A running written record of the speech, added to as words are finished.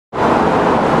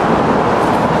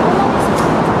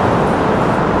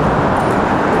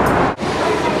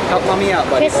Call me out,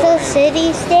 buddy. Crystal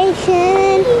City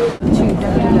Station.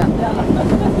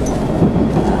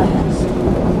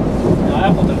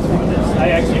 I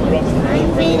actually grew up in My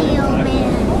video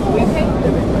man.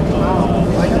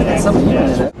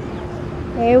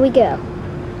 There we go.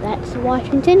 That's the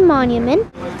Washington Monument.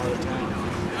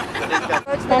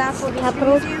 That's the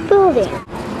Capitol building.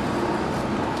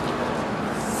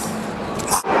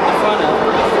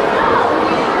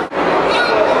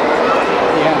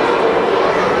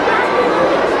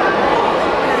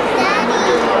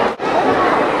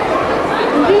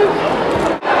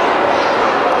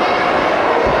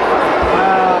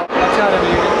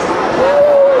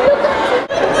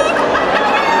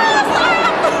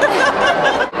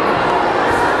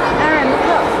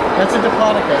 That's a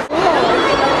Diplodocus.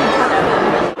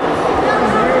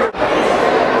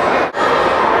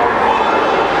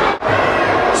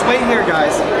 Just wait here,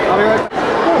 guys. I'll be right back.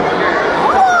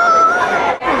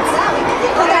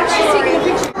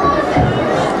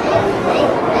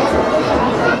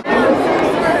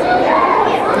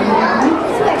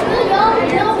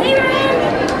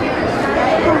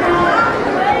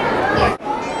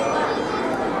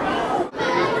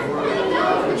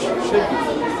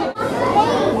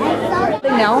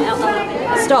 No.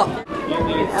 Stop.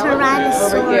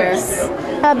 Tyrannosaurus.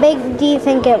 How big do you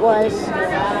think it was?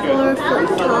 4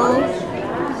 foot tall.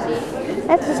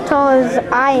 That's as tall as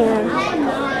I am.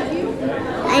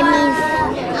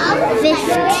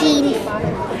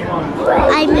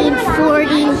 I mean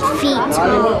 14 feet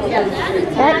tall.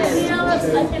 That's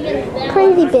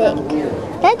pretty big.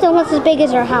 That's almost as big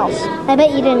as our house. I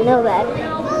bet you didn't know that.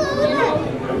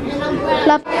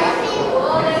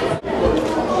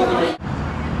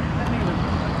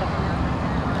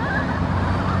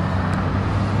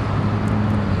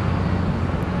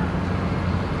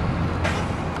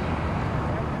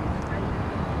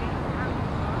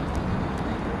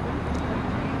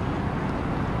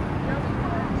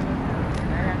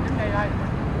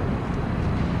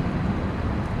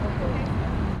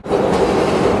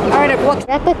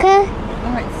 Replica?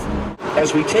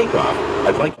 As we take off,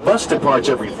 I'd like bus departs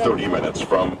every 30 minutes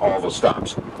from all the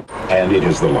stops. And it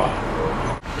is the law.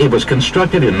 It was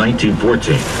constructed in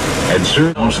 1914 and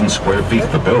served 1,000 square feet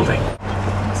the building.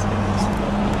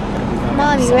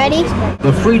 Mom, you ready?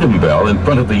 The Freedom Bell in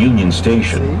front of the Union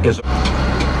Station is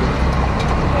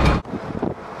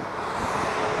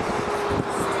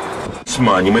this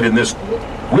monument in this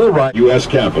will ride U.S.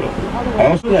 Capitol.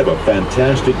 Also have a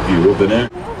fantastic view of the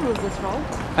next.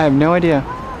 I have no idea.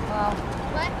 Wow.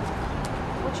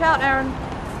 Watch out, Aaron.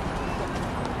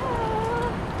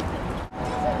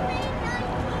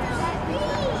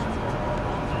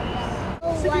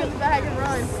 Sit in the bag and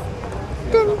run.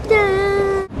 Dun,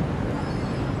 dun.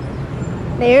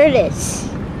 There it is,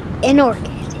 an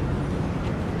orchid.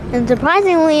 And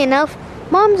surprisingly enough,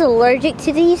 Mom's allergic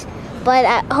to these, but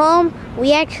at home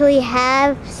we actually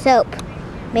have soap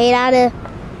made out of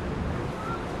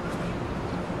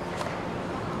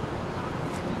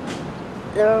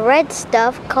the red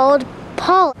stuff called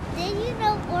pollen. Did you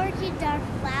know orchids are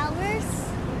flowers?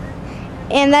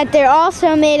 And that they're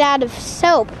also made out of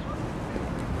soap.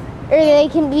 Or they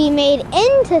can be made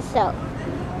into soap.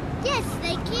 Yes,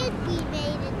 they can be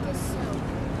made into soap.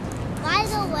 By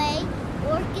the way,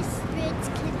 orchids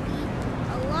can be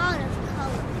a lot of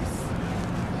colors.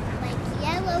 Like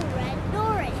yellow, red, and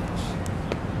orange.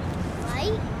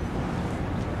 Right?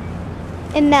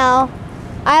 And now,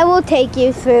 I will take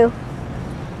you through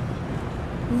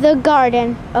the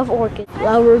garden of orchids.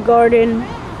 Flower garden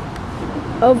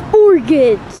of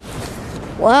orchids.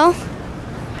 Well,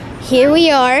 here we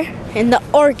are in the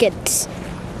orchids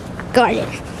garden.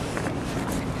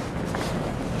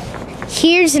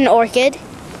 Here's an orchid.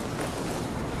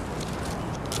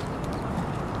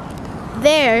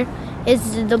 There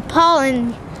is the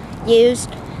pollen used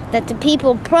that the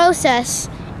people process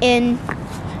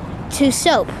into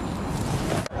soap.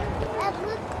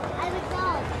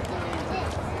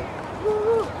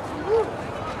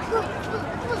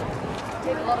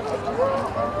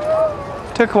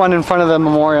 Took one in front of the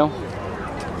memorial.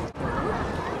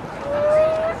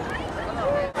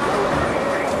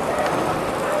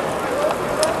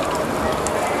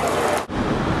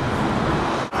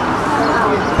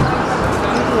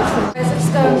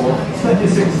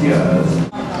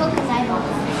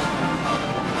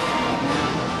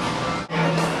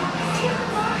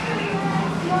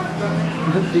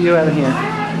 What do you have in here?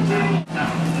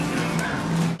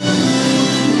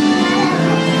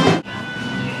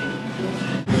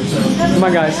 Come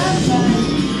on, guys.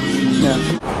 Yeah.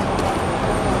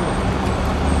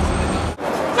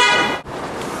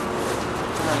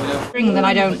 Then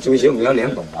I don't. Do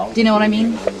you know what I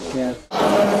mean? Yeah.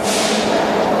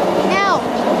 No.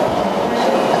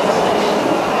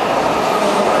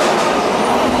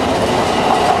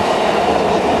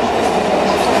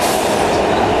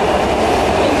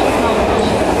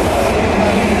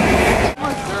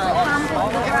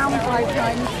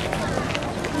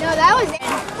 No, that was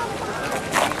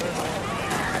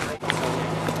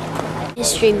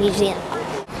History Museum.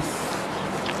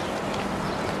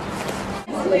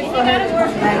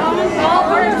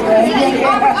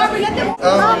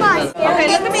 Okay,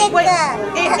 look at me. Wait.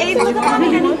 Aiden,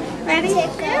 ready?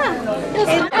 Yeah.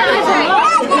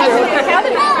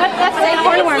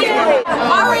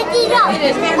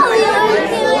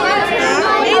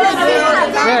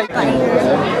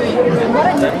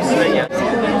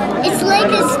 It's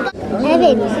like a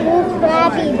Evan, cool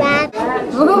Krabby Patty.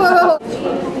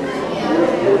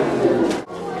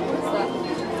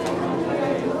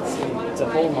 It's a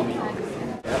whole mummy.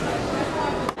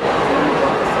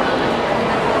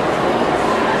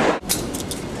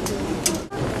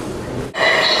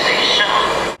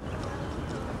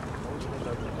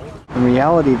 In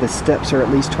reality, the steps are at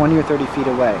least 20 or 30 feet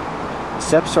away. The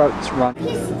steps starts running.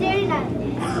 He's staring at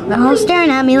me. They're all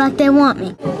staring at me like they want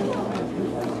me.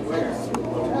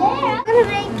 I'm gonna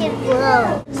make it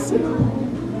blow.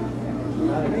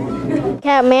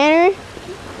 Cat Manor.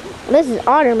 This is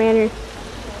Otter Manor.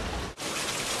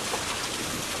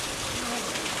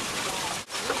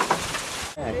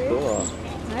 Cool.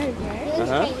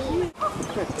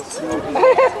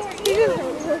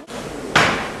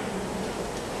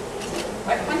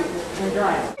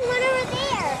 What over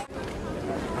there?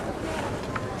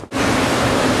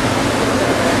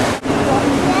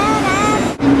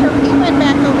 He went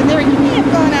back over there. You may have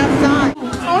gone outside.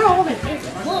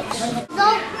 Look,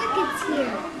 it's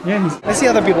here. Yeah, I see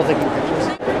other people taking pictures.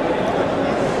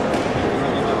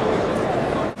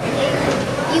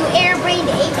 You airbrained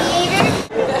aviator?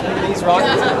 These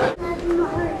rockets.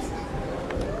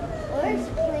 Where's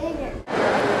Planner?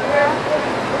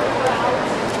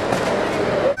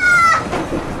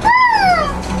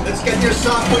 Let's get your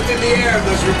soft foot in the air.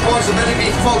 There's reports of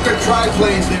enemy Fokker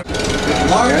triplanes there.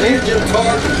 Large engine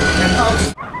torque and out.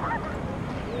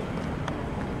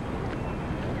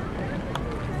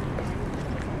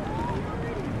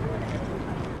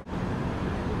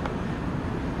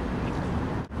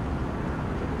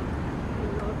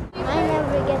 I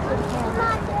never get the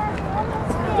camera.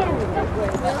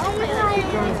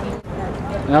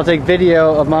 And I'll take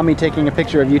video of mommy taking a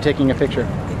picture of you taking a picture.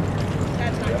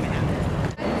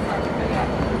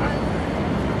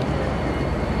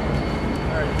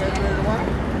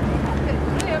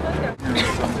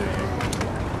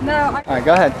 No, All right,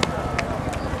 go ahead.